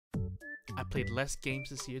I played less games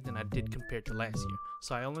this year than I did compared to last year,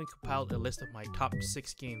 so I only compiled a list of my top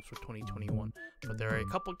 6 games for 2021, but there are a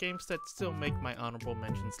couple games that still make my honorable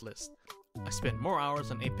mentions list. I spent more hours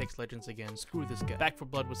on Apex Legends again, screw this guy. Back 4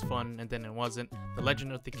 Blood was fun, and then it wasn't. The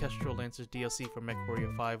Legend of the Kestrel Lancers DLC for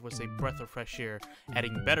MechWarrior 5 was a breath of fresh air,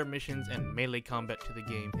 adding better missions and melee combat to the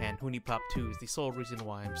game, and Hunipop 2 is the sole reason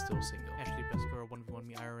why I'm still single. Ashley Best Girl 1v1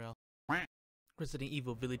 me IRL. Resident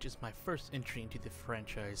Evil Village is my first entry into the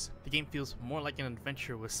franchise. The game feels more like an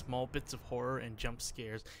adventure with small bits of horror and jump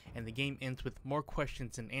scares, and the game ends with more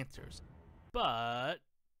questions than answers. But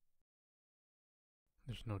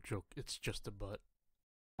there's no joke, it's just a but.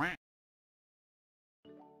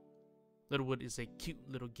 Littlewood is a cute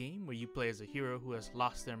little game where you play as a hero who has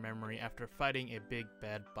lost their memory after fighting a big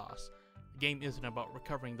bad boss. The game isn't about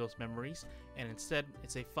recovering those memories, and instead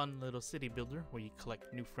it's a fun little city builder where you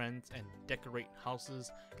collect new friends and decorate houses,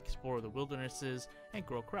 explore the wildernesses, and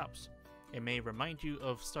grow crops. It may remind you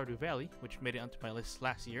of Stardew Valley, which made it onto my list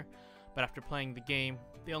last year, but after playing the game,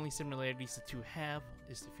 the only similarities the two have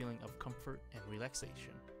is the feeling of comfort and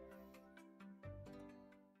relaxation.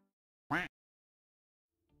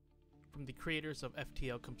 From the creators of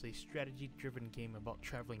FTL comes a strategy-driven game about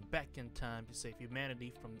traveling back in time to save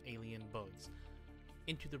humanity from alien bugs.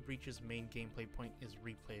 Into the Breach's main gameplay point is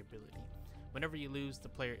replayability. Whenever you lose, the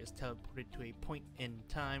player is teleported to a point in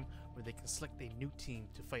time where they can select a new team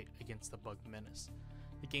to fight against the bug menace.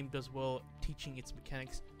 The game does well teaching its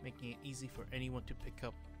mechanics, making it easy for anyone to pick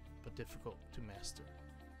up, but difficult to master.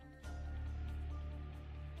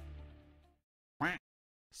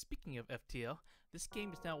 Speaking of FTL, this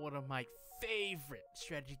game is now one of my favorite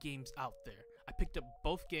strategy games out there. I picked up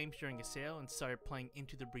both games during a sale and started playing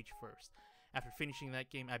Into the Breach first. After finishing that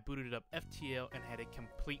game, I booted up FTL and had a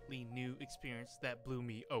completely new experience that blew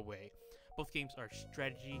me away. Both games are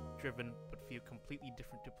strategy driven but feel completely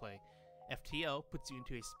different to play. FTL puts you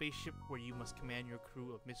into a spaceship where you must command your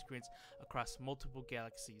crew of miscreants across multiple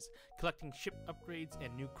galaxies, collecting ship upgrades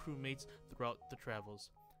and new crewmates throughout the travels.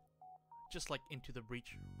 Just like Into the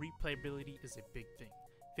Breach, replayability is a big thing.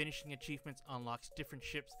 Finishing achievements unlocks different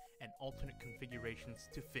ships and alternate configurations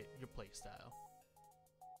to fit your playstyle.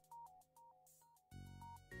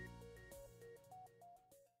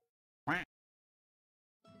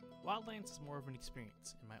 Wildlands is more of an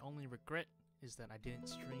experience, and my only regret is that I didn't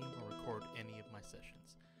stream or record any of my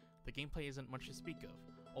sessions. The gameplay isn't much to speak of.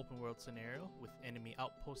 Open world scenario with enemy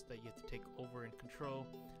outposts that you have to take over and control,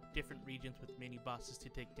 different regions with mini bosses to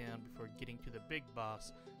take down before getting to the big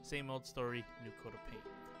boss, same old story, new coat of paint.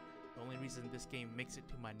 The only reason this game makes it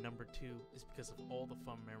to my number 2 is because of all the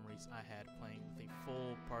fun memories I had playing with a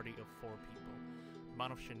full party of 4 people. The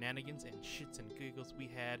amount of shenanigans and shits and giggles we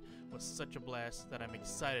had was such a blast that I'm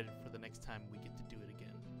excited for the next time we get to do it again.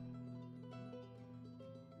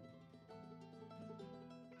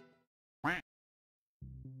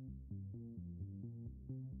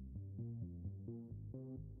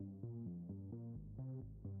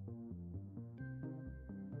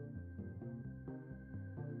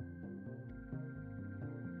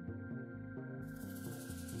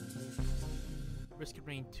 Risk of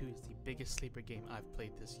Rain 2 is the biggest sleeper game I've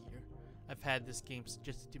played this year. I've had this game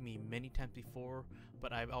suggested to me many times before,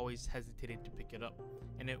 but I've always hesitated to pick it up,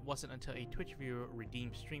 and it wasn't until a Twitch viewer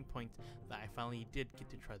redeemed stream points that I finally did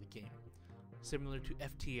get to try the game. Similar to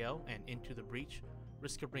FTL and Into the Breach,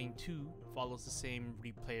 Risk of Rain 2 follows the same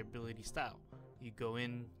replayability style. You go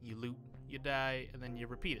in, you loot, you die, and then you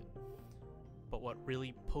repeat it. But what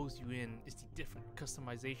really pulls you in is the different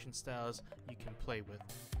customization styles you can play with.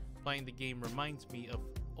 Playing the game reminds me of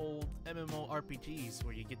old MMORPGs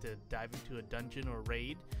where you get to dive into a dungeon or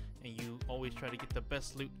raid and you always try to get the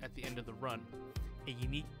best loot at the end of the run. A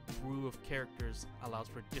unique brew of characters allows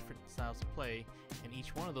for different styles of play, and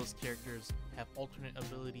each one of those characters have alternate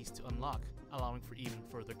abilities to unlock, allowing for even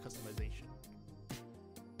further customization.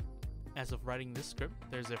 As of writing this script,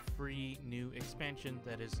 there's a free new expansion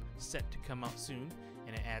that is set to come out soon,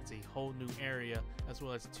 and it adds a whole new area as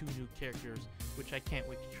well as 2 new characters, which I can't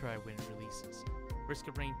wait to try when it releases. Risk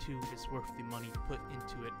of Rain 2 is worth the money put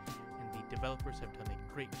into it, and the developers have done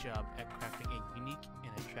a great job at crafting a unique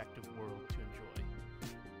and attractive world to enjoy.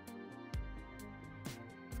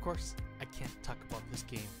 Of course, I can't talk about this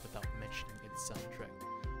game without mentioning its soundtrack.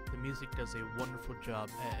 The music does a wonderful job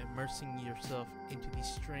at immersing yourself into the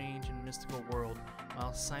strange and mystical world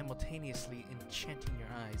while simultaneously enchanting your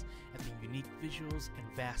eyes at the unique visuals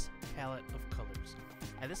and vast palette of colors.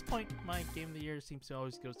 At this point, my Game of the Year seems to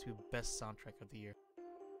always go to Best Soundtrack of the Year,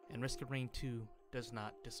 and Risk of Rain 2 does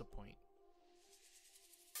not disappoint.